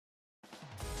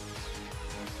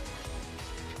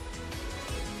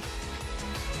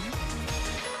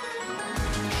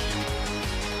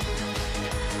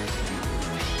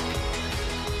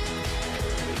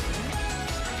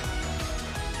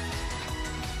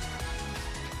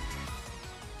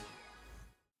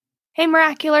Hey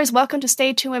Miraculars, welcome to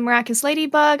Stay Tuned with Miraculous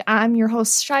Ladybug. I'm your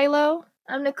host Shiloh.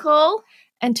 I'm Nicole.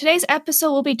 And today's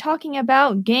episode we'll be talking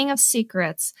about Gang of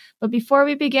Secrets. But before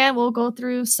we begin, we'll go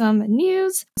through some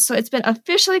news. So it's been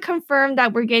officially confirmed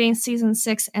that we're getting season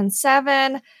 6 and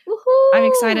 7. Woohoo! I'm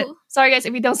excited. Sorry guys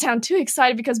if we don't sound too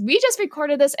excited because we just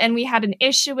recorded this and we had an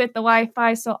issue with the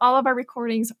Wi-Fi, so all of our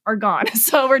recordings are gone.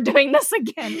 So we're doing this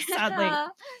again, sadly.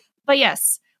 But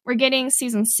yes, we're getting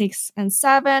season 6 and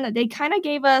 7. They kind of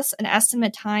gave us an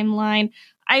estimate timeline.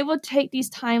 I will take these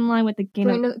timeline with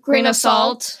a grain of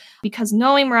salt because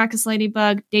knowing Miraculous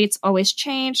Ladybug, dates always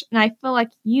change. And I feel like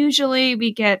usually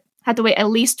we have to wait at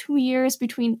least 2 years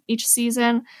between each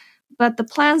season. But the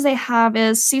plans they have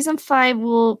is season 5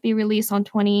 will be released on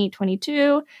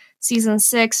 2022, season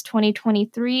 6,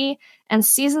 2023, and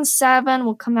season 7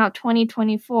 will come out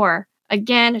 2024.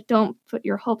 Again, don't put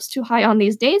your hopes too high on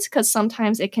these dates because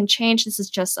sometimes it can change. This is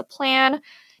just a plan.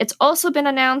 It's also been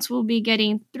announced we'll be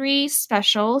getting 3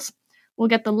 specials. We'll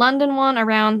get the London one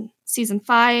around season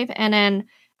 5, and then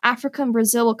Africa and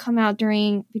Brazil will come out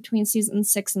between season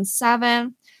 6 and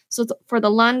 7. So for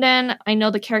the London, I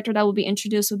know the character that will be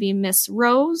introduced will be Miss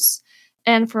Rose.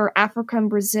 And for Africa and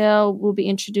Brazil, we'll be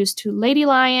introduced to Lady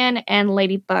Lion and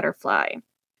Lady Butterfly.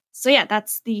 So yeah,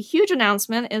 that's the huge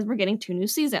announcement is we're getting 2 new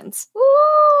seasons.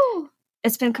 Woo!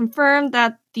 It's been confirmed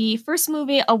that the first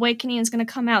movie, Awakening, is going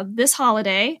to come out this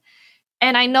holiday.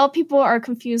 And I know people are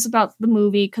confused about the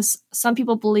movie because some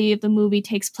people believe the movie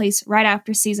takes place right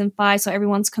after season 5, so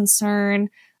everyone's concerned.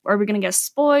 Are we going to get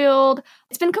spoiled?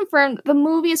 It's been confirmed the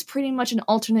movie is pretty much an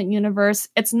alternate universe.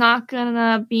 It's not going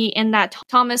to be in that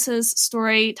Thomas's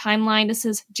story timeline. This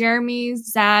is Jeremy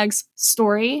Zag's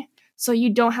story. So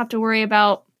you don't have to worry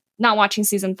about not watching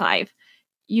season 5.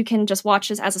 You can just watch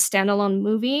this as a standalone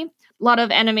movie. A lot of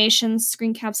animation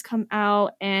screen caps come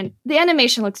out, and the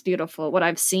animation looks beautiful, what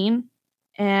I've seen.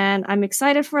 And I'm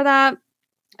excited for that.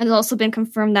 And it's also been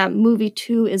confirmed that movie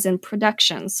 2 is in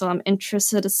production. So I'm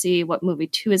interested to see what movie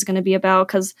 2 is going to be about,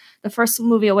 because the first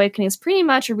movie, Awakening, is pretty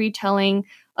much a retelling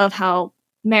of how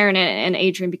Marinette and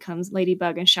Adrien becomes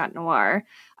Ladybug and Chat Noir.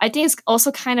 I think it's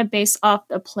also kind of based off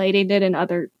the play they did in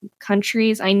other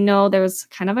countries. I know there was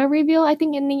kind of a reveal, I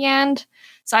think, in the end.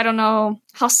 So I don't know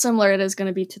how similar it is going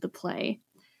to be to the play.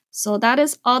 So that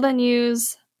is all the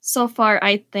news so far,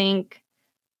 I think.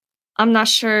 I'm not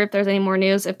sure if there's any more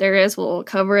news. If there is, we'll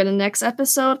cover it in the next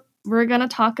episode. We're going to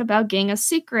talk about Gang of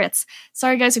Secrets.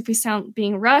 Sorry, guys, if we sound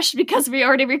being rushed because we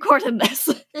already recorded this.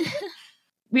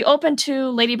 We open to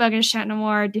Ladybug and Chat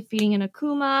Noir defeating an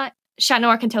Akuma. Chat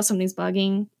Noir can tell something's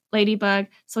bugging Ladybug,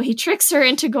 so he tricks her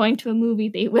into going to a movie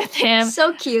date with him.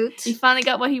 So cute. He finally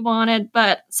got what he wanted,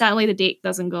 but sadly the date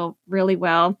doesn't go really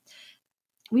well.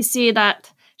 We see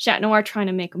that Chat Noir trying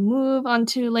to make a move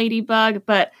onto Ladybug,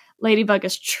 but Ladybug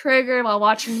is triggered while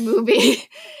watching the movie,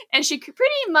 and she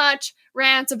pretty much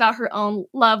rants about her own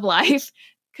love life,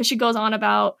 because she goes on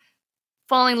about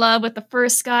falling in love with the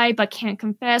first guy, but can't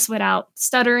confess without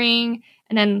stuttering,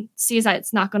 and then sees that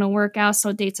it's not going to work out,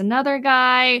 so dates another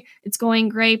guy. It's going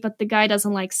great, but the guy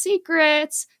doesn't like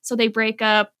secrets, so they break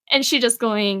up, and she's just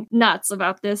going nuts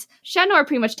about this. Chat Noir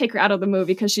pretty much take her out of the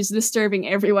movie because she's disturbing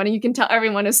everyone, and you can tell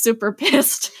everyone is super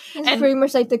pissed. It's pretty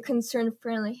much like the concerned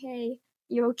friend, like, hey,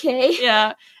 you okay?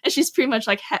 Yeah, and she's pretty much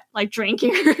like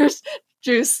drinking her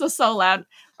juice so loud,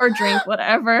 or drink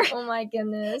whatever. Oh my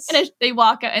goodness. And they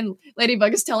walk out, and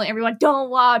Ladybug is telling everyone, don't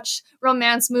watch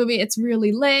romance movie, it's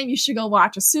really lame, you should go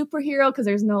watch a superhero because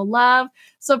there's no love.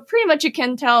 So pretty much you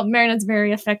can tell Marinette's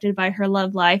very affected by her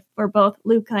love life for both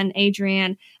Luca and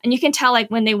Adrien. And you can tell, like,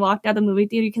 when they walked out of the movie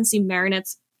theater, you can see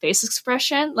Marinette's face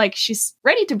expression, like she's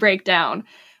ready to break down.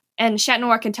 And Chat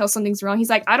Noir can tell something's wrong. He's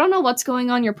like, I don't know what's going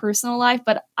on in your personal life,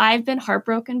 but I've been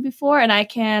heartbroken before and I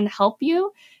can help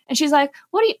you. And she's like,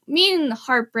 what do you mean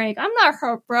heartbreak? I'm not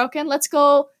heartbroken. Let's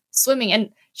go swimming.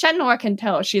 And Chat Noir can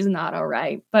tell she's not all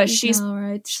right. But she's all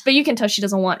right. But you can tell she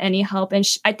doesn't want any help. And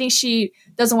I think she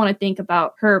doesn't want to think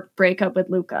about her breakup with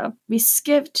Luca. We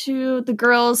skip to the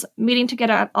girls meeting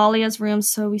together at Alia's room.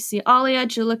 So we see Alia,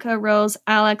 Julika, Rose,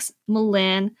 Alex,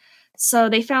 Malin. So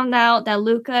they found out that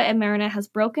Luca and Marinette has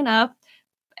broken up,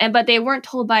 but they weren't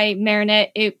told by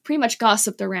Marinette. It pretty much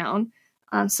gossiped around.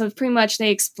 So pretty much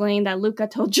they explained that Luca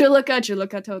told Julika,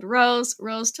 Julika told Rose,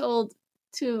 Rose told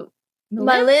to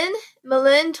Malin.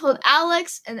 Malin told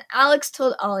Alex, and Alex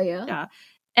told Alia. Yeah,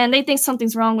 and they think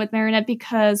something's wrong with Marinette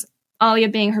because Alia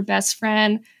being her best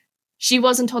friend, she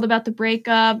wasn't told about the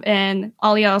breakup, and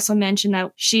Alia also mentioned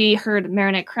that she heard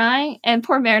Marinette crying, and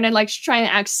poor Marinette, like, she's trying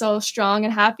to act so strong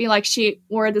and happy, like she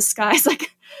wore a disguise,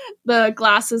 like the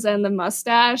glasses and the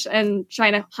mustache and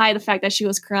trying to hide the fact that she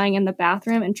was crying in the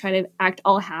bathroom and try to act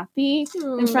all happy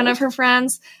in front of her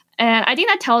friends. And I think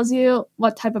that tells you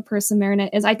what type of person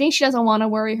Marinette is. I think she doesn't want to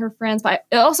worry her friends, but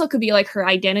it also could be like her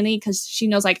identity because she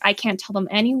knows like I can't tell them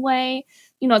anyway.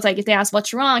 You know, it's like if they ask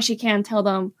what's wrong, she can't tell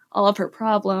them all of her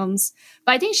problems.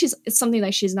 But I think it's something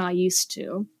that she's not used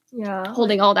to. Yeah.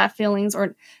 Holding all that feelings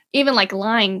or even like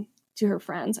lying to her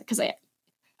friends. Because I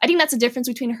think that's the difference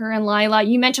between her and Lila.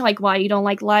 You mentioned like why you don't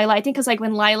like Lila. I think because like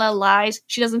when Lila lies,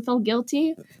 she doesn't feel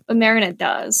guilty, but Marinette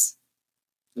does.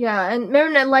 Yeah, and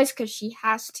Marinette lies because she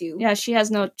has to. Yeah, she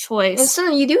has no choice. And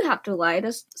sometimes you do have to lie.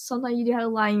 Sometimes you do have to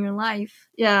lie in your life.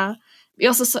 Yeah. We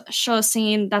also show a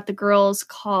scene that the girls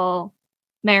call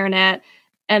Marinette,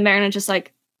 and Marinette just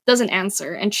like doesn't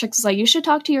answer. And Trix is like, you should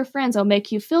talk to your friends. It'll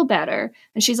make you feel better.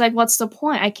 And she's like, what's the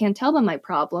point? I can't tell them my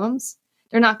problems.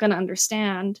 They're not going to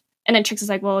understand. And then Trix is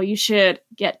like, well, you should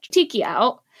get Tiki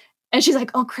out. And she's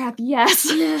like, oh, crap, yes.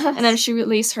 And then she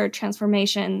released her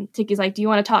transformation. Tiki's like, do you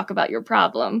want to talk about your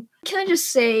problem? Can I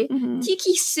just say,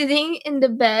 Tiki's sitting in the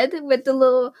bed with the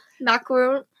little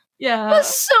macaron. Yeah. It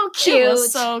was so cute. It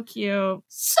was so cute.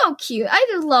 So cute. I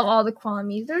just love all the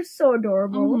Kwamis. They're so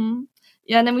adorable. Mm-hmm.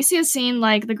 Yeah, and then we see a scene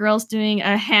like the girls doing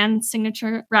a hand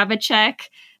signature rabbit check,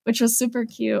 which was super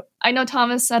cute. I know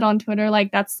Thomas said on Twitter,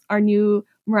 like, that's our new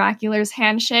miraculous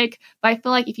handshake, but I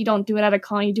feel like if you don't do it at a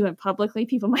con, you do it publicly,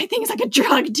 people might think it's like a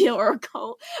drug deal or a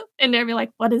cult, and they'll be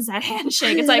like, what is that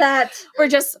handshake? It's like, we're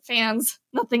just fans,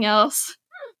 nothing else.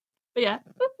 But yeah.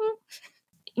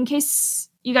 In case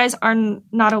you guys are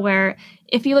not aware,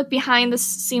 if you look behind this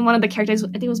scene, one of the characters, I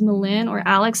think it was Malin or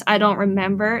Alex, I don't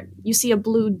remember, you see a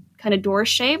blue kind of door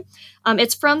shape.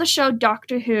 It's from the show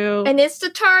Doctor Who. And it's the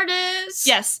TARDIS!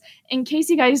 Yes. In case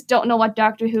you guys don't know what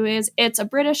Doctor Who is, it's a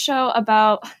British show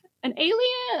about an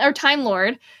alien or Time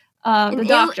Lord, the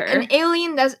Doctor. An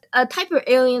alien, that's a type of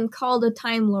alien called a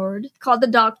Time Lord, called the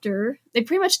Doctor. They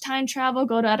pretty much time travel,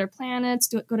 go to other planets,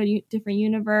 go to different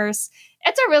universe.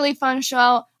 It's a really fun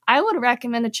show. I would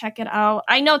recommend to check it out.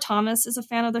 I know Thomas is a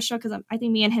fan of the show because I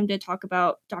think me and him did talk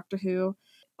about Doctor Who.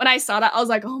 When I saw that, I was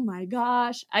like, oh my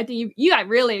gosh. I think you got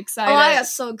really excited. Oh, I got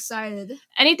so excited.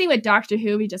 Anything with Doctor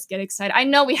Who, we just get excited. I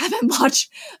know we haven't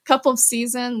watched a couple of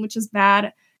seasons, which is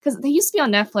bad, because they used to be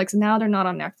on Netflix, and now they're not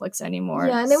on Netflix anymore.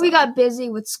 Yeah, and then we got busy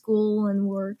with school and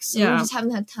work, so we just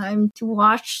haven't had time to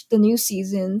watch the new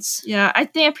seasons. Yeah, I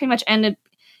think it pretty much ended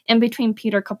in between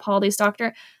Peter Capaldi's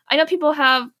Doctor. I know people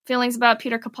have feelings about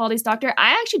Peter Capaldi's Doctor.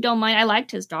 I actually don't mind. I liked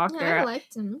his Doctor. Yeah, I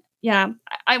liked him. Yeah,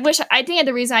 I think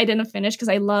the reason I didn't finish because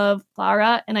I love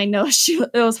Clara and I know it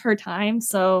was her time.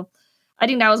 So I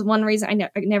think that was one reason I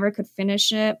never could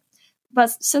finish it.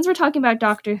 But since we're talking about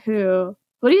Doctor Who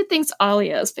do you think's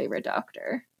Alia's favorite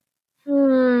Doctor?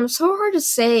 So hard to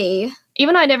say.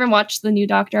 Even though I never watched the new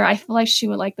Doctor, I feel like she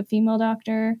would like the female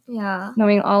Doctor. Yeah.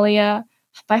 Knowing Alia.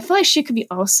 But I feel like she could be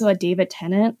also a David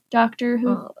Tennant Doctor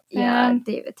Who fan. Yeah,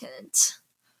 David Tennant.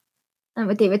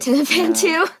 I'm a David Tennant fan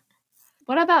too.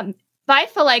 What about... But I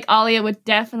feel like Alia would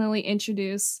definitely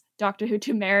introduce Doctor Who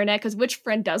to Marinette, because which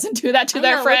friend doesn't do that to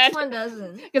their friend? Which one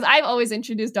doesn't? Because I've always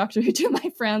introduced Doctor Who to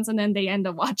my friends, and then they end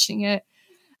up watching it.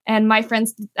 And my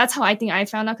friends, that's how I think I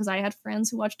found out, because I had friends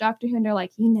who watched Doctor Who, and they're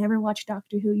like, you never watch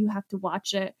Doctor Who, you have to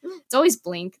watch it. It's always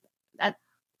Blink.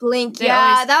 Blink,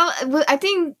 yeah.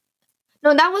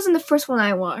 That wasn't the first one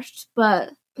I watched, but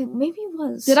maybe it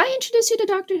was. Did I introduce you to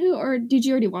Doctor Who, or did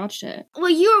you already watch it? Well,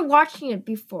 you were watching it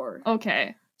before.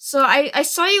 Okay. So I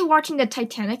saw you watching the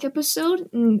Titanic episode,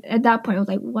 and at that point I was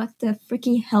like, what the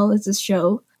freaking hell is this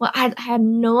show? Well, I had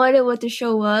no idea what the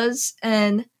show was,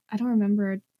 and... I don't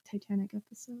remember a Titanic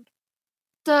episode.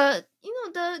 The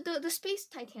space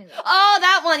Titanic. Oh,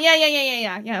 that one!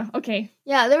 Yeah, okay.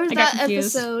 Yeah, there was that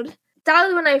episode. That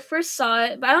was when I first saw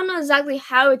it, but I don't know exactly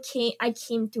how I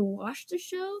came to watch the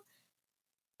show.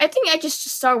 I think I just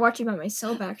started watching by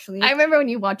myself, actually. I remember when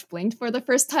you watched Blinked for the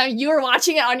first time, you were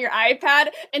watching it on your iPad,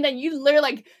 and then you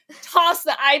literally, tossed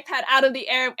the iPad out of the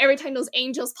air every time those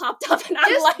angels popped up, and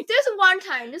I'm like... This one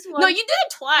time. No, you did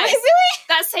it twice. Wait, really?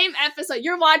 That same episode.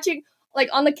 You're watching,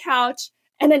 on the couch,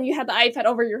 and then you had the iPad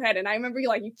over your head, and I remember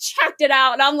you checked it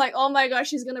out, and I'm like, oh my gosh,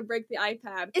 she's gonna break the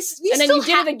iPad. And then you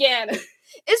did it again.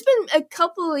 It's been a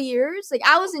couple of years.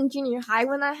 I was in junior high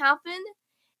when that happened,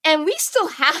 and we still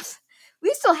have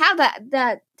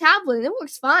that tablet, and it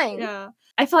works fine. Yeah.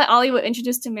 I feel like Ollie would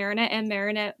introduce to Marinette, and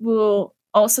Marinette will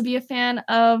also be a fan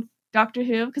of Doctor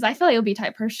Who, because I feel like it'll be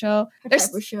type her show.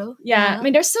 Yeah. I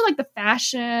mean, there's still the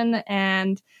fashion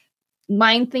and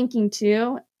mind thinking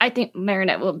too. I think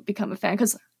Marinette will become a fan,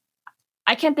 because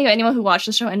I can't think of anyone who watched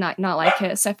the show and not like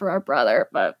it, except for our brother,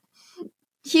 but...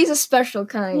 He's a special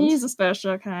kind. He's a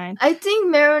special kind. I think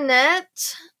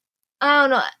Marinette, I don't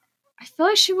know. I feel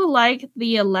like she would like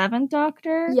the 11th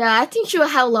Doctor. Yeah, I think she would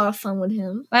have a lot of fun with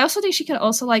him. I also think she could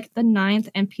also like the 9th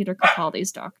and Peter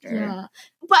Capaldi's Doctor. Yeah.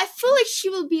 But I feel like she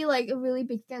will be like a really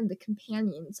big fan of the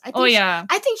companions. I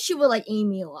think she will like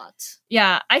Amy a lot.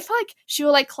 Yeah, I feel like she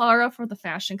will like Clara for the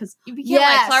fashion, because you can't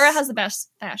like Clara has the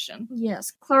best fashion.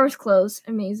 Yes, Clara's clothes,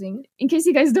 amazing. In case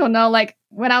you guys don't know, like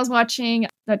when I was watching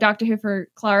the Doctor Who for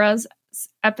Clara's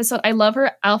episode, I love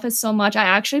her outfit so much. I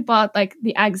actually bought like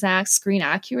the exact screen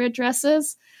accurate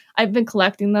dresses. I've been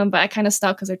collecting them, but I kind of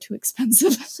stopped because they're too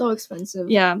expensive. So expensive.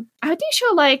 Yeah, I think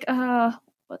she'll like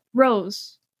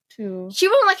Rose too. She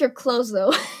won't like her clothes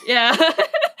though. Yeah,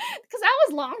 because that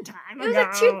was a long time ago. It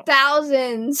was the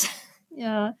 2000s.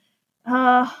 Yeah.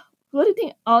 Who do you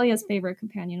think Alia's favorite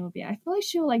companion would be? I feel like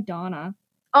she'll like Donna.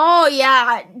 Oh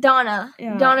yeah, Donna.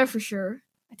 Yeah. Donna for sure.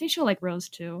 I think she'll like Rose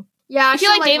too. Yeah, if you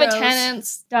like David Rose.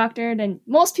 Tennant's Doctor, then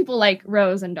most people like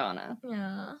Rose and Donna.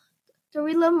 Yeah. Do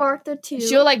we love Martha too?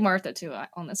 She'll like Martha too,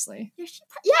 honestly. Yeah,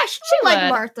 she would like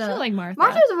Martha. She'll like Martha.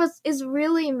 Martha is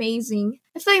really amazing.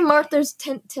 I feel like Martha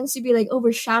tends to be like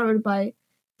overshadowed by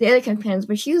the other companions,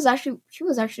 but she was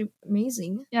actually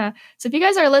amazing. Yeah. So if you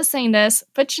guys are listening to this,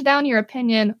 put down your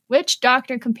opinion. Which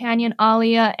Doctor companion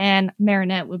Alia and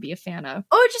Marinette would be a fan of?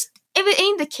 Or just if it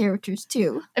ain't the characters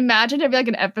too. Imagine it'd be like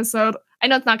an episode. I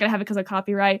know it's not going to happen because of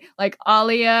copyright. Like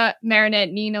Alia,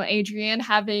 Marinette, Nino, Adrian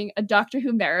having a Doctor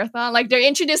Who marathon. Like they're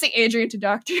introducing Adrian to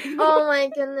Doctor Who. Oh my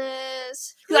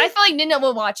goodness. Because I feel like Nino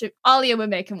will watch it. Alia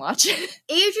would make him watch it.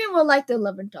 Adrian will like the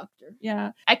 11th Doctor.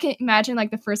 Yeah. I can imagine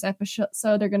like the first episode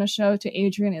they're going to show to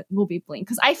Adrian, it will be Blink.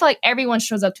 Because I feel like everyone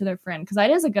shows up to their friend. Because that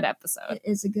is a good episode. It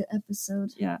is a good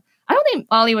episode. Yeah. I don't think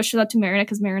Alia would show up to Marinette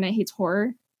because Marinette hates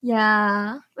horror.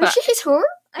 Yeah. Wait, she hates horror?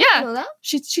 I didn't know that.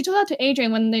 She told that to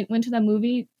Adrian when they went to that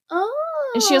movie.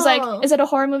 Oh. And she was like, is it a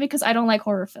horror movie? Because I don't like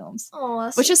horror films.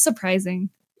 Oh, which is surprising.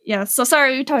 Yeah, so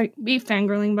sorry we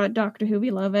fangirling about Doctor Who.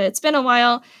 We love it. It's been a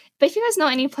while. But if you guys know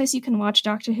any place you can watch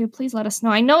Doctor Who, please let us know.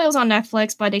 I know it was on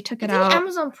Netflix, but they took it out.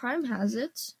 Amazon Prime has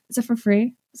it. Is it for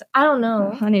free? I don't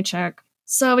know. I need to check.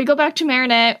 So we go back to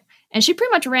Marinette, and she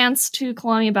pretty much rants to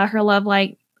Kalani about her love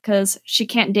life because she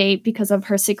can't date because of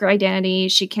her secret identity.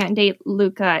 She can't date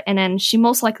Luca, and then she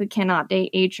most likely cannot date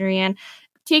Adrian.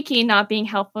 Tiki not being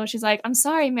helpful. She's like, I'm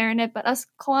sorry, Marinette, but us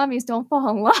Kwamis don't fall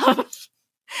in love.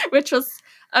 Which was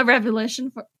a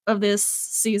revelation of this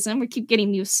season. We keep getting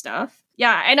new stuff.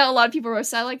 Yeah, I know a lot of people were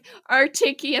sad, like, our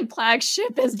Tiki and Plague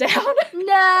ship is down.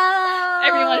 No!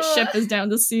 Everyone's ship is down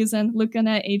this season. Looking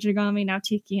at Ajigami, now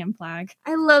Tiki and Plague.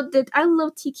 I loved it. I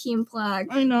love Tiki and Plague.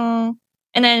 I know.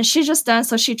 And then she's just done,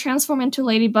 so she transforms into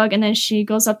Ladybug, and then she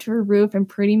goes up to her roof and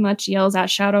pretty much yells at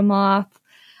Shadow Moth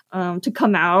to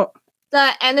come out.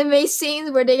 The anime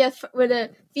scenes where the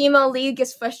female lead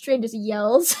gets frustrated, just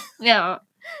yells. Yeah.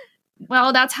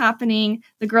 While that's happening,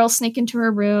 the girls sneak into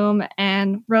her room,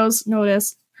 and Rose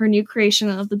noticed her new creation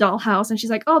of the dollhouse, and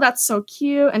she's like, "Oh, that's so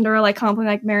cute!" And they're like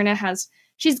complimenting like Marinette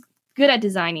she's good at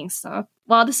designing stuff.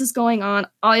 While this is going on,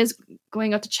 Alia's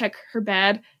going up to check her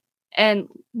bed, and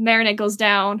Marinette goes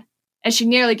down, and she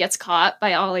nearly gets caught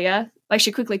by Alia. Like,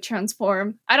 she quickly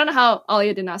transformed. I don't know how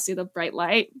Alia did not see the bright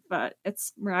light, but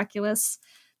it's miraculous.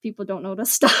 People don't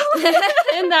notice stuff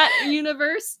in that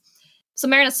universe. So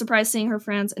Marinette's surprised seeing her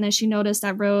friends, and then she noticed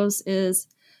that Rose is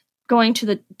going to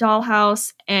the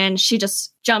dollhouse, and she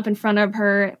just jumped in front of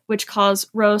her, which caused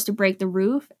Rose to break the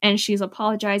roof, and she's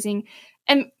apologizing.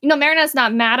 And, Marinette's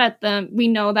not mad at them. We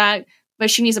know that, but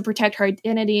she needs to protect her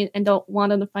identity and don't want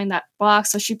them to find that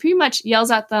box. So she pretty much yells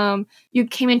at them, "You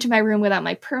came into my room without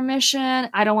my permission.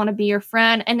 I don't want to be your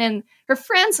friend." And then her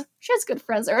friends, she has good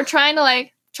friends, are trying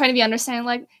to be understanding,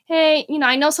 like, "Hey,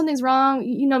 I know something's wrong.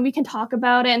 We can talk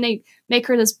about it." And they make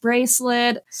her this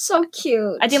bracelet. So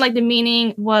cute. I think, like, the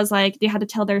meaning was, like, they had to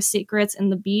tell their secrets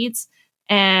in the beads,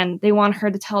 and they want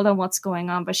her to tell them what's going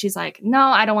on. But she's like, "No,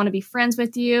 I don't want to be friends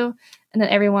with you." And then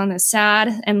everyone is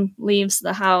sad and leaves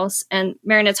the house. And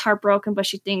Marinette's heartbroken, but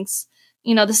she thinks,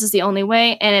 this is the only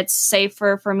way, and it's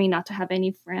safer for me not to have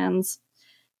any friends.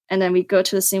 And then we go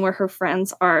to the scene where her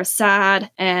friends are sad,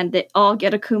 and they all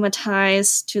get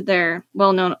akumatized to their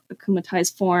well-known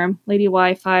akumatized form. Lady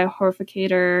Wi-Fi,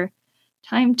 Horficator,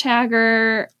 Time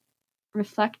Tagger,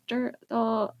 Reflector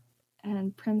Doll,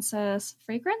 and Princess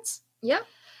Fragrance. Yep.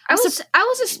 I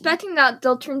was expecting that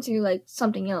they'll turn to, like,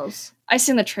 something else. I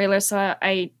seen the trailer, so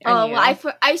I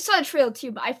I saw the trailer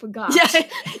too, but I forgot. Yeah,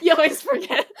 you always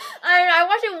forget. I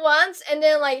watched it once, and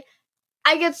then, like,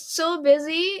 I get so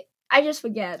busy, I just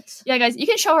forget. Yeah, guys, you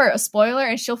can show her a spoiler,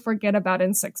 and she'll forget about it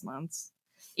in 6 months.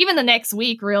 Even the next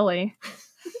week, really.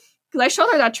 Because I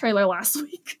showed her that trailer last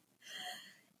week.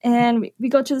 And we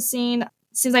go to the scene.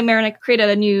 Seems like Marinette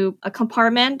created a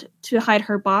compartment to hide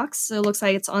her box. So it looks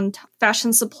like it's on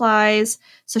fashion supplies.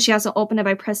 So she has to open it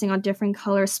by pressing on different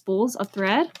color spools of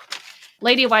thread.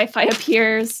 Lady Wi-Fi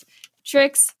appears.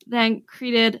 Trix then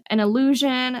created an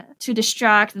illusion to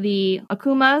distract the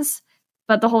Akumas.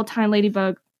 But the whole time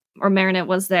Ladybug or Marinette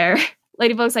was there.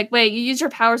 Ladybug's like, wait, you use your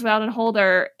powers without a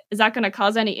holder. Is that going to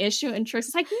cause any issue? And Trix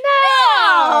is like,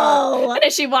 no! And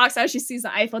then she walks out, she sees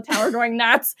the Eiffel Tower going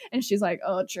nuts, and she's like,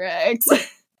 oh, Trix.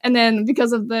 And then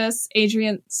because of this,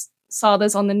 Adrian saw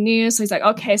this on the news, so he's like,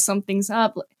 okay, something's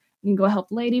up. You can go help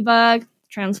Ladybug,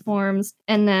 transforms,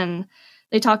 and then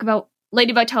they talk about,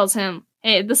 Ladybug tells him,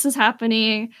 hey, this is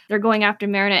happening. They're going after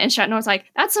Marinette. And Shatner's like,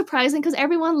 that's surprising because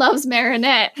everyone loves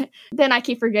Marinette. Then I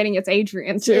keep forgetting it's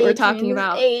Adrian, too. We're talking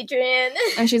about Adrian.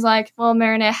 And she's like, well,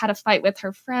 Marinette had a fight with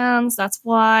her friends. That's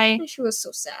why. And she was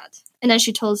so sad. And then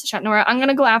she tells Shatner, I'm going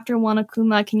to go after one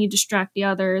Akuma. Can you distract the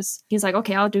others? He's like,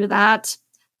 okay, I'll do that.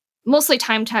 Mostly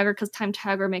Time Tagger because Time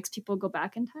Tagger makes people go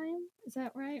back in time. Is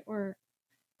that right? Or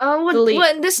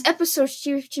in this episode,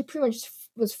 she pretty much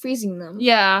was freezing them.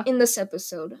 Yeah. In this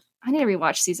episode. I need to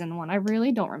rewatch season 1. I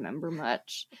really don't remember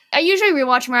much. I usually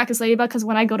rewatch Miraculous Ladybug because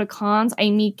when I go to cons,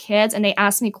 I meet kids and they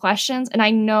ask me questions, and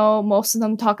I know most of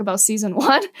them talk about season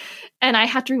 1, and I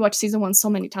have to rewatch season 1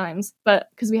 so many times. But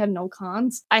because we have no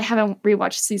cons, I haven't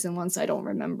rewatched season 1, so I don't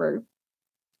remember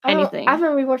anything. I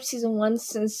haven't rewatched season 1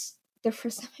 since the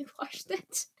first time I watched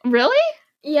it. Really?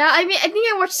 Yeah, I mean, I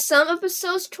think I watched some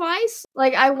episodes twice.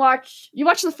 Like, You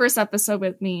watched the first episode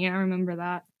with me, I remember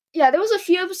that. Yeah, there was a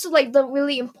few episodes, like, the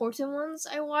really important ones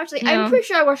I watched. Like, yeah. I'm pretty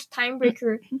sure I watched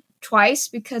Timebreaker twice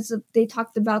because they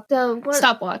talked about the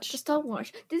stopwatch. The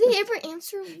stopwatch. Did they ever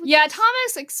answer? Yeah,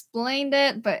 Thomas explained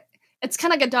it, but it's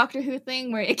kind of like a Doctor Who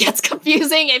thing where it gets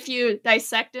confusing if you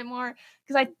dissect it more.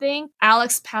 Because I think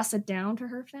Alex passed it down to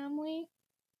her family.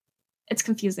 It's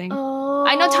confusing. Oh.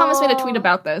 I know Thomas made a tweet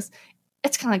about this.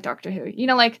 It's kind of like Doctor Who. You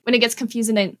know, like, when it gets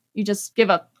confusing, then you just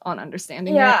give up on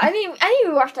understanding it. I didn't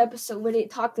even watch the episode when it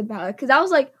talked about it, because I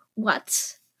was like,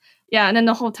 what? Yeah, and then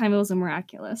the whole time it was a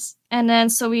miraculous. And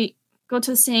then, so we go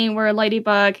to a scene where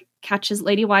Ladybug catches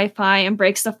Lady Wi-Fi and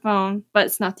breaks the phone, but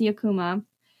it's not the Akuma.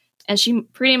 And she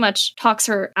pretty much talks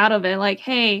her out of it, like,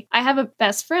 hey, I have a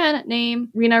best friend named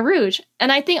Rena Rouge.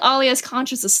 And I think Alia's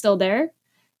conscience is still there,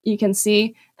 you can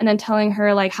see. And then telling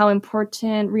her, like, how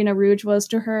important Rena Rouge was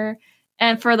to her.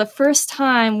 And for the first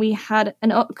time, we had an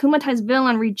Akumatized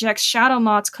villain reject Shadow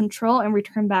Moth's control and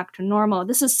return back to normal.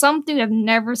 This is something we've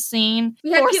never seen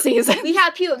for seasons. We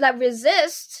had people that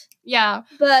resist. Yeah.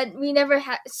 But we never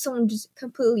had someone just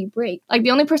completely break. Like, the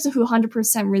only person who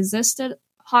 100% resisted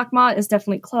Hawkmoth is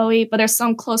definitely Chloe, but there's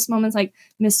some close moments like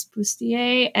Miss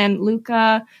Bustier and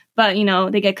Luca, but, you know,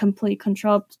 they get complete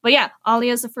control. But yeah,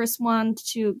 Alia's the first one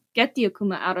to get the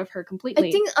Akuma out of her completely.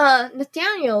 I think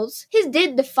Nathaniel's, he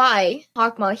did defy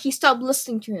Hawkmoth. He stopped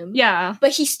listening to him. Yeah.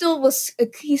 But he was still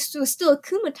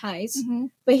Akumatized,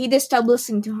 but he did stop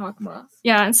listening to Hawkmoth.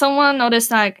 Yeah, and someone noticed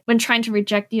that when trying to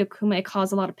reject the Akuma, it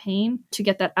caused a lot of pain to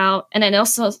get that out. And it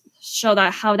also showed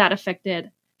that how that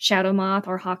affected Shadow Moth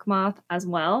or Hawkmoth as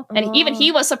well. And even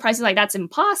he was surprised. He's like, that's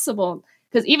impossible.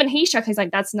 Because even he's shocked. He's like,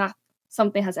 that's not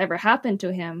something has ever happened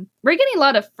to him. We're getting a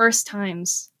lot of first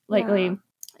times lately. Yeah.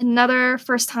 Another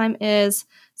first time is,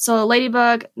 so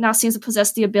Ladybug now seems to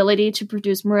possess the ability to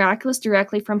produce Miraculous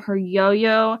directly from her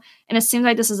yo-yo. And it seems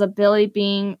like this is ability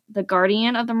being the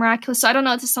guardian of the Miraculous. So I don't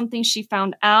know if this is something she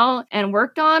found out and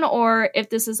worked on, or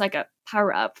if this is like a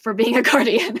power-up for being a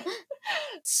guardian.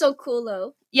 So cool,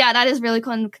 though. Yeah, that is really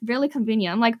cool and really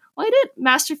convenient. I'm like, why did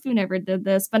Master Fu never did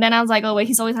this? But then I was like, oh wait,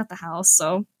 he's always at the house,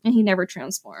 so, and he never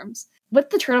transforms. With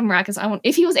the Turtle Miraculous,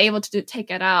 if he was able to take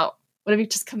it out, would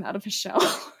it just come out of his shell?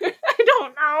 I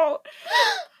don't know.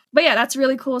 But yeah, that's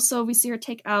really cool. So we see her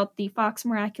take out the Fox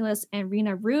Miraculous, and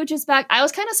Rena Rouge is back. I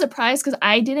was kind of surprised because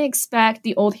I didn't expect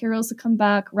the old heroes to come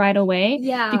back right away.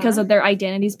 Yeah. Because of their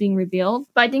identities being revealed.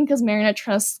 But I think because Marinette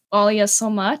trusts Alia so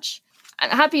much, I'm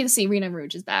happy to see Rena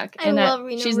Rouge is back. I love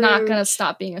Rena Rouge. She's not going to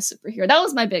stop being a superhero. That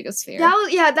was my biggest fear.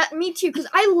 Me too. Because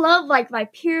I love, like,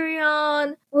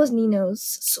 Viperion. What was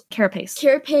Nino's? Carapace.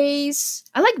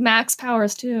 I like Max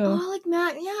powers, too. Oh, I like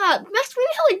Max. Yeah. Max, we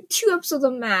had, like, 2 episodes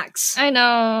of Max. I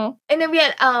know. And then we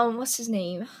had, what's his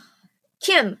name?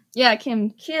 Kim. Yeah, Kim.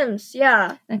 Kim's,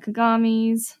 yeah. And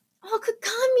Kagami's. Oh,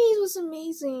 Kagami's was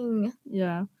amazing.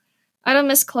 Yeah. I don't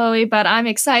miss Chloe, but I'm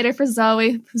excited for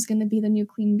Zoe, who's going to be the new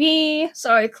Queen Bee.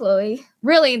 Sorry, Chloe.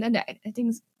 Really, I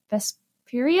think it's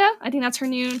Vesperia. I think that's her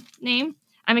new name.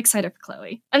 I'm excited for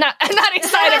Chloe. I'm not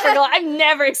excited for Chloe. I'm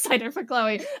never excited for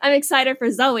Chloe. I'm excited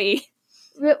for Zoe.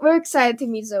 We're excited to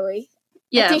meet Zoe.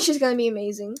 Yeah. I think she's gonna be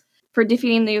amazing. For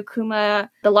defeating the Akuma,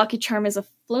 the lucky charm is a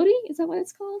floaty? Is that what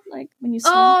it's called? Like, when you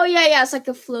swim? Oh, yeah, it's like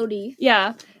a floaty.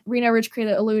 Yeah. Rena Ridge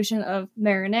created the illusion of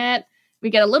Marinette. We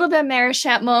get a little bit of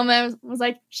Marishat moment. It was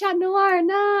like, Chat Noir,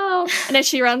 no! And then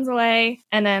she runs away.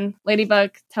 And then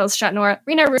Ladybug tells Chat Noir,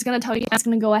 Rena Ridge is going to tell you, I'm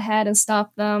going to go ahead and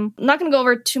stop them. I'm not going to go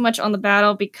over too much on the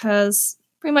battle because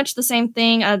pretty much the same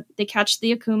thing. They catch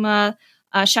the Akuma.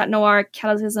 Chat Noir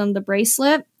catches them the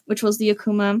bracelet, which was the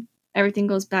Akuma. Everything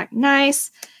goes back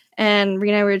nice. And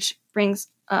Rena Ridge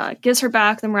gives her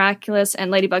back the miraculous,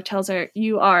 and Ladybug tells her,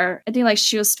 you are, I think like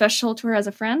she was special to her as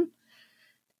a friend.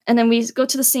 And then we go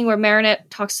to the scene where Marinette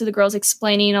talks to the girls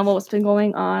explaining what's been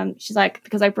going on. She's like,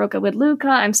 because I broke up with Luca,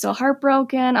 I'm still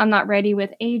heartbroken. I'm not ready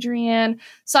with Adrian.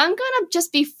 So I'm going to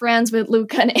just be friends with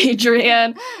Luca and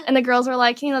Adrian. And the girls are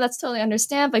like, that's totally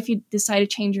understand. But if you decide to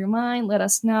change your mind, let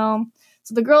us know.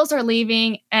 So the girls are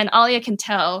leaving, and Alia can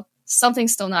tell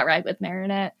something's still not right with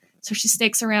Marinette. So she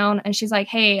sticks around, and she's like,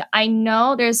 hey, I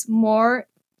know there's more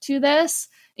to this.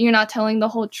 You're not telling the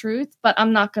whole truth, but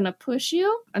I'm not going to push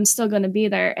you. I'm still going to be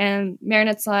there. And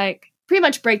Marinette's like, pretty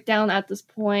much break down at this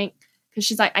point, because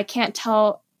she's like, I can't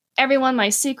tell everyone my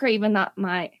secret, even not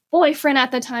my boyfriend at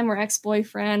the time or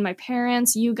ex-boyfriend, my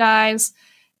parents, you guys.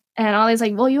 And Ollie's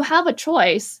like, well, you have a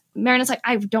choice. Marinette's like,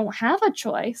 I don't have a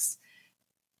choice.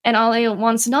 And Ollie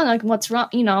wants to know, like, what's wrong?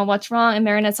 What's wrong? And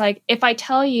Marinette's like, if I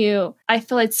tell you, I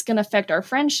feel it's going to affect our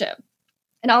friendship.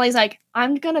 And Ollie's like,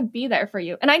 I'm going to be there for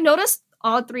you. And I noticed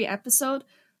all 3 episodes,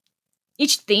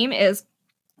 each theme is,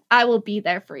 I will be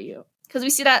there for you. Because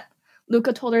we see that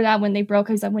Luca told her that when they broke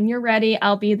up. He's like, when you're ready,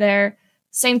 I'll be there.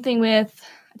 Same thing with,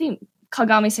 I think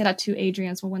Kagami said that to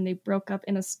Adrian. So when they broke up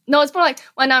no, it's more like,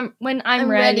 when I'm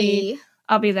ready,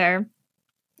 I'll be there.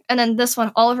 And then this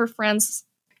one, all of her friends,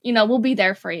 will be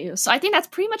there for you. So I think that's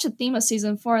pretty much the theme of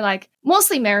season 4. Like,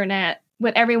 mostly Marinette,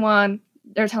 with everyone,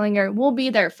 they're telling her, we'll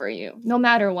be there for you, no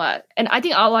matter what. And I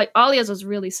think Alia's was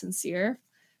really sincere.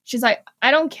 She's like, I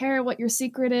don't care what your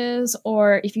secret is,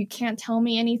 or if you can't tell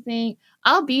me anything,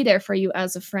 I'll be there for you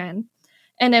as a friend.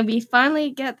 And then we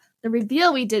finally get the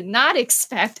reveal we did not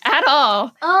expect at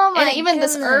all. Oh my And even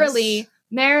goodness. this early,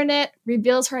 Marinette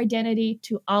reveals her identity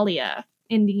to Alia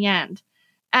in the end.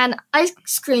 And I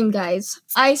screamed, guys.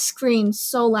 I screamed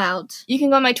so loud. You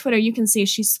can go on my Twitter. You can see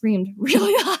she screamed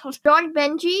really loud. Dog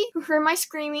Benji, who heard my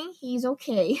screaming, he's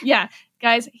okay. Yeah,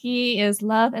 guys, he is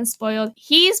loved and spoiled.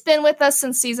 He's been with us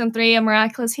since season 3 of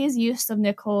Miraculous. He's used to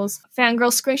Nicole's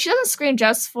fangirl scream. She doesn't scream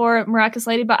just for Miraculous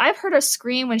Lady, but I've heard her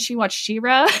scream when she watched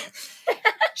She-Ra.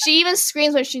 She even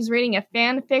screams when she's reading a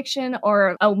fan fiction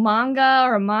or a manga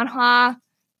or a manhwa.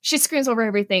 She screams over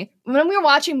everything. When we're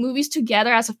watching movies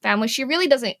together as a family, she really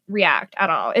doesn't react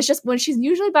at all. It's just when she's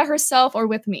usually by herself or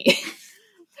with me.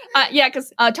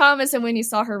 Because Thomas and Winnie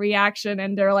saw her reaction,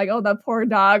 and they're like, oh, that poor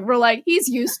dog. We're like, he's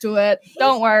used to it.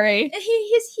 Don't worry.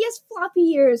 He has floppy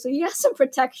ears, so he has some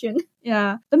protection.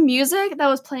 Yeah. The music that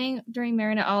was playing during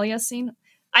Marinette Alia's scene,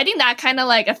 I think that kind of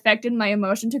like affected my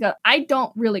emotion too. I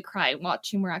don't really cry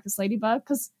watching Miraculous Ladybug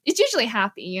because it's usually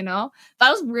happy, But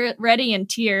I was ready in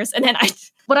tears. And then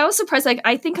what I was surprised, like,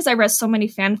 I think because I read so many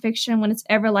fan fiction, when it's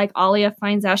ever like Alia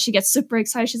finds out, she gets super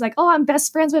excited. She's like, oh, I'm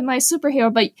best friends with my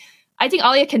superhero. But I think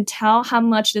Alia can tell how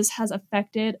much this has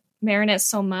affected Marinette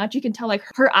so much. You can tell, like,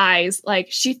 her eyes, like,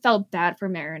 she felt bad for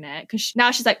Marinette because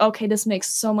now she's like, okay, this makes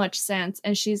so much sense.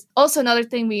 And she's also another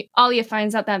thing, Alia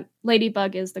finds out that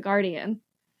Ladybug is the guardian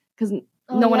because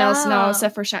no one else knows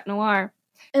except for Chat Noir.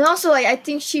 And also, like, I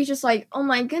think she's just like, oh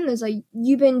my goodness, like,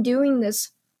 you've been doing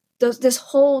this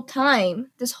whole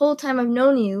time. This whole time I've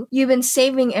known you. You've been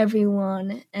saving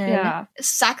everyone and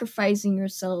sacrificing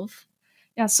yourself.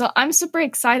 Yeah, so I'm super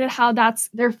excited how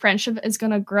their friendship is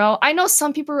going to grow. I know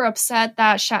some people were upset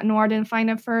that Chat Noir didn't find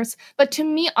it first, but to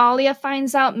me, Alia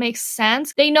finds out makes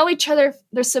sense. They know each other,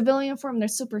 their civilian form, their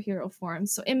superhero form,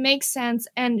 so it makes sense.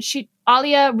 And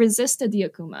Alia resisted the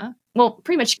Akuma. Well,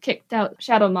 pretty much kicked out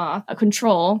Shadow Moth, a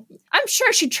control. I'm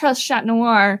sure she trusts Chat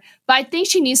Noir, but I think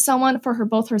she needs someone for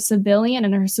both her civilian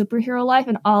and her superhero life,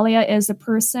 and Alia is the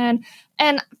person.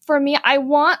 And for me, I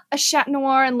want a Chat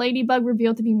Noir and Ladybug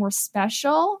reveal to be more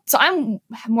special. So I'm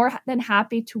more than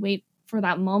happy to wait for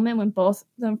that moment when both of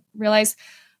them realize.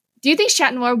 Do you think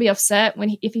Chat Noir will be upset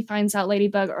if he finds out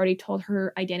Ladybug already told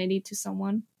her identity to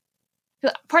someone?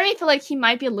 Part of me feel like he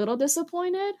might be a little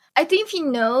disappointed. I think if he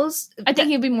knows, I think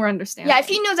he'll be more understanding. Yeah, if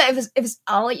he knows that if it's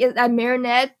Alia, that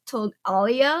Marinette told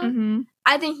Alia,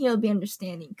 I think he'll be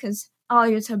understanding because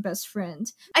Alia's her best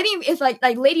friend. I think if like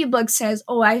Ladybug says,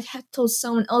 "Oh, I have told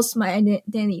someone else my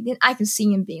identity," then I can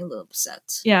see him being a little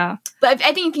upset. Yeah, but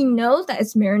I think if he knows that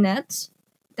it's Marinette,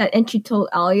 and she told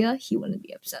Alia, he wouldn't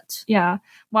be upset. Yeah.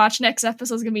 Watch next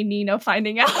episode is going to be Nino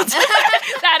finding out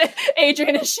that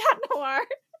Adrian is Chat Noir.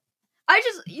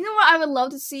 You know what I would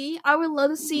love to see? I would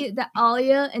love to see that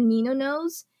Alia and Nino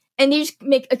knows, and they just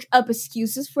make up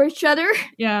excuses for each other.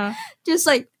 Yeah. Just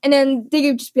like, and then they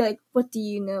could just be like, what do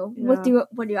you know? Yeah.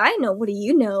 What do I know? What do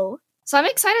you know? So I'm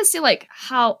excited to see like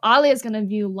how Alia is going to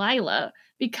view Lila,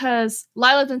 because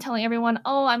Lila's been telling everyone,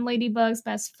 oh, I'm Ladybug's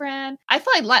best friend. I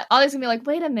feel like Alia's going to be like,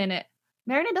 wait a minute.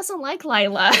 Marinette doesn't like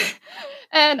Lila,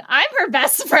 and I'm her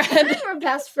best friend. I'm her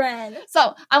best friend.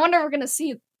 So I wonder if we're going to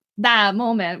see that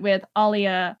moment with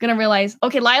Alia going to realize,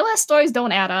 okay, Lila's stories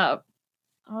don't add up.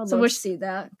 I'd love to see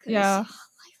that. Yeah.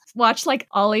 Watch like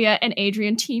Alia and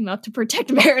Adrian team up to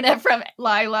protect Marinette from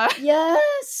Lila.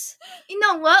 Yes. You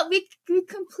know what? We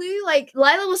completely like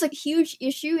Lila was like a huge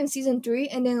issue in season 3,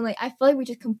 and then like I feel like we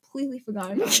just completely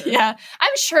forgot about her. Yeah.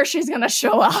 I'm sure she's gonna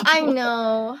show up. I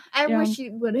know. I wish she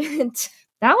wouldn't.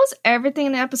 That was everything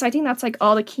in the episode. I think that's like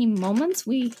all the key moments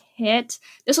we hit.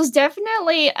 This was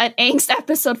definitely an angst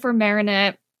episode for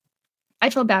Marinette.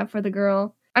 I feel bad for the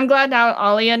girl. I'm glad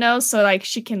now Alia knows, so like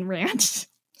she can rant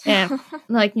and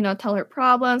like, you know, tell her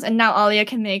problems, and now Alia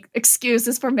can make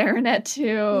excuses for Marinette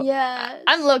too. Yes.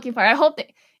 I'm looking for it. I hope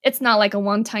that it's not like a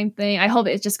one-time thing. I hope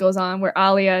it just goes on where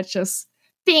Alia is just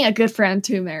being a good friend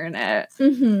to Marinette.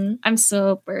 Mm-hmm. I'm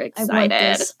super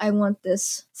excited. I want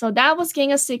this. So that was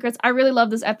Gang of Secrets. I really love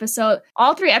this episode.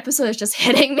 All 3 episodes just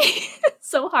hitting me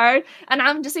so hard, and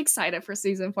I'm just excited for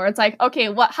season 4. It's like,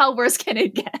 okay, how worse can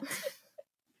it get?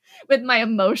 With my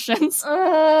emotions.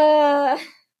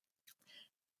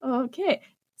 Okay.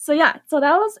 So yeah, so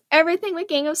that was everything with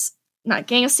Gang of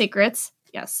Secrets.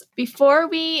 Yes. Before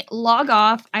we log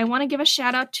off, I want to give a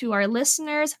shout out to our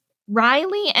listeners,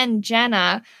 Riley and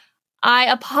Jenna. I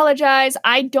apologize.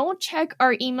 I don't check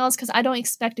our emails because I don't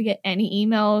expect to get any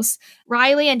emails.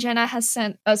 Riley and Jenna has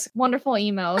sent us wonderful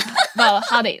emails about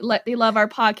how they love our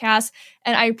podcast,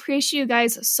 and I appreciate you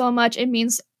guys so much. It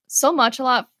means so much, a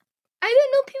lot. I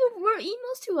didn't know people wrote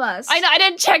emails to us. I know, I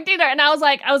didn't check either, and I was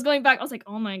going back. I was like,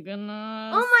 oh my goodness.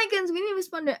 Oh my goodness, we didn't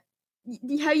respond to.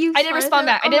 I did respond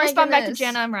back. I did respond back to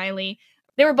Jenna and Riley.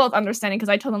 They were both understanding because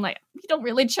I told them like, we don't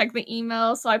really check the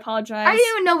email, so I apologize. I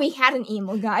didn't even know we had an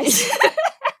email, guys.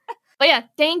 But yeah,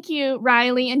 thank you,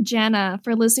 Riley and Jenna,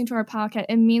 for listening to our podcast.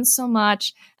 It means so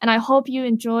much, and I hope you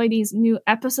enjoy these new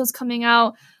episodes coming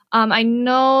out. I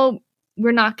know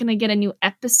we're not going to get a new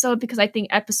episode because I think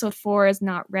episode 4 is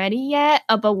not ready yet,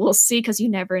 but we'll see because you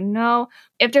never know.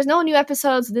 If there's no new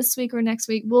episodes this week or next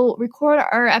week, we'll record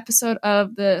our episode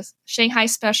of the Shanghai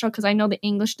special because I know the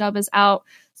English dub is out,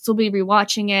 so we'll be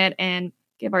rewatching it and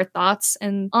give our thoughts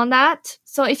and on that.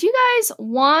 So if you guys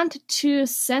want to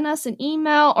send us an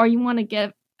email or you want to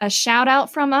give a shout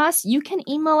out from us, you can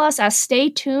email us at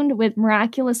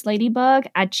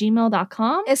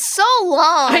staytunedwithmiraculousladybug@gmail.com. It's so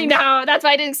long. I know. That's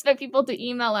why I didn't expect people to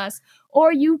email us.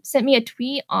 Or you sent me a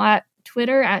tweet on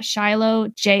Twitter at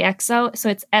ShilohJXO. So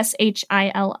it's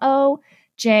ShiloJXO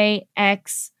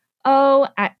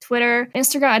at Twitter.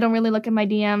 Instagram, I don't really look at my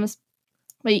DMs,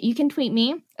 but you can tweet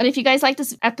me. And if you guys like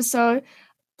this episode,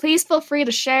 please feel free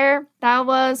to share. That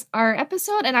was our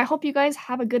episode, and I hope you guys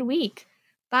have a good week.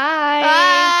 Bye.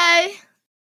 Bye.